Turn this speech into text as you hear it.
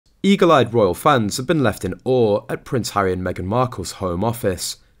Eagle-eyed royal fans have been left in awe at Prince Harry and Meghan Markle's home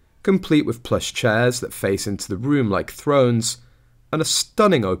office, complete with plush chairs that face into the room like thrones, and a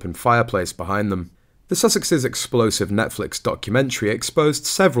stunning open fireplace behind them. The Sussexes' explosive Netflix documentary exposed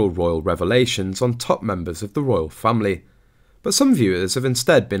several royal revelations on top members of the royal family, but some viewers have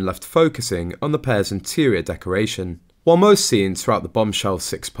instead been left focusing on the pair's interior decoration. While most scenes throughout the bombshell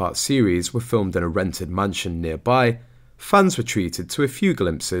 6-part series were filmed in a rented mansion nearby, fans were treated to a few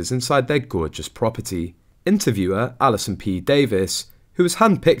glimpses inside their gorgeous property. Interviewer Allison Davis, who was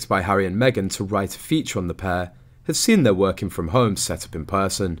handpicked by Harry and Meghan to write a feature on the pair, has seen their working from home set up in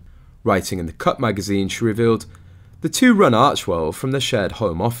person. Writing in the Cut magazine, she revealed, "The two run Archwell from their shared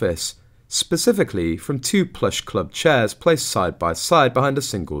home office, specifically from 2 plush club chairs placed side by side behind a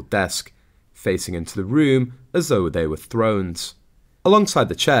single desk, facing into the room as though they were thrones." Alongside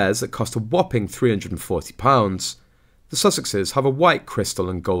the chairs that cost a whopping £340, the Sussexes have a white crystal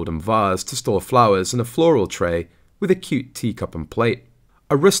and golden vase to store flowers and a floral tray with a cute teacup and plate.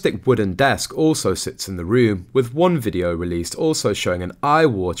 A rustic wooden desk also sits in the room, with one video released also showing an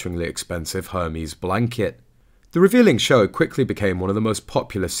eye-wateringly expensive Hermes blanket. The revealing show quickly became one of the most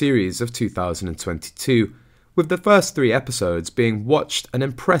popular series of 2022, with the first 3 episodes being watched an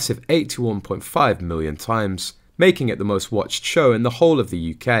impressive 81.5 million times, making it the most watched show in the whole of the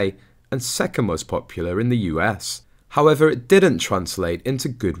UK and second most popular in the US. However, it didn't translate into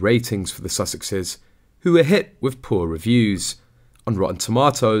good ratings for the Sussexes, who were hit with poor reviews. On Rotten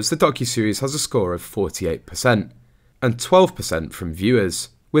Tomatoes, the docuseries has a score of 48%, and 12% from viewers,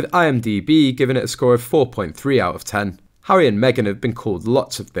 with IMDb giving it a score of 4.3 out of 10. Harry and Meghan have been called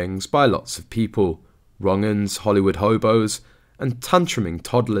lots of things by lots of people: wrong-uns, Hollywood hobos, and tantruming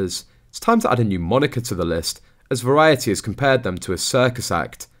toddlers. It's time to add a new moniker to the list, as Variety has compared them to a circus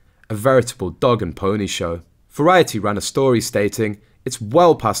act, a veritable dog and pony show. Variety ran a story stating, "It's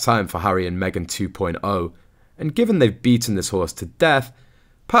well past time for Harry and Meghan 2.0, and given they've beaten this horse to death,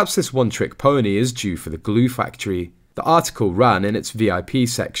 perhaps this one-trick pony is due for the glue factory." The article ran in its VIP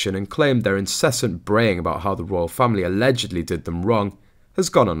section and claimed their incessant braying about how the royal family allegedly did them wrong has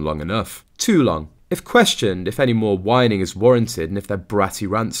gone on long enough. Too long. If questioned if any more whining is warranted and if their bratty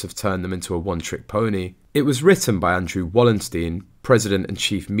rants have turned them into a one-trick pony. It was written by Andrew Wallenstein, President and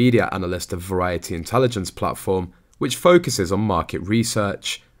Chief Media Analyst of Variety Intelligence Platform, which focuses on market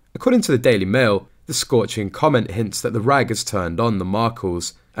research. According to the Daily Mail, the scorching comment hints that the rag has turned on the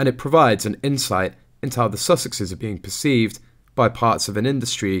Markles, and it provides an insight into how the Sussexes are being perceived by parts of an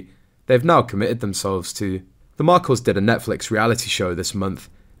industry they've now committed themselves to. The Markles did a Netflix reality show this month.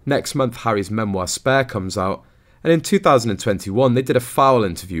 Next month, Harry's memoir Spare comes out, and in 2021 they did a foul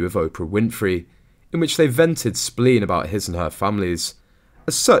interview with Oprah Winfrey, in which they vented spleen about his and her families.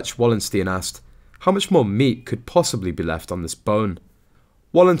 As such, Wallenstein asked, how much more meat could possibly be left on this bone?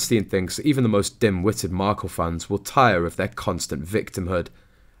 Wallenstein thinks that even the most dim-witted Markle fans will tire of their constant victimhood,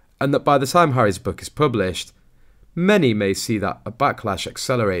 and that by the time Harry's book is published, many may see that a backlash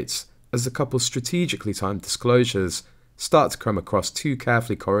accelerates as the couple's strategically timed disclosures start to come across too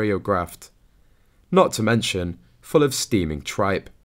carefully choreographed, not to mention full of steaming tripe.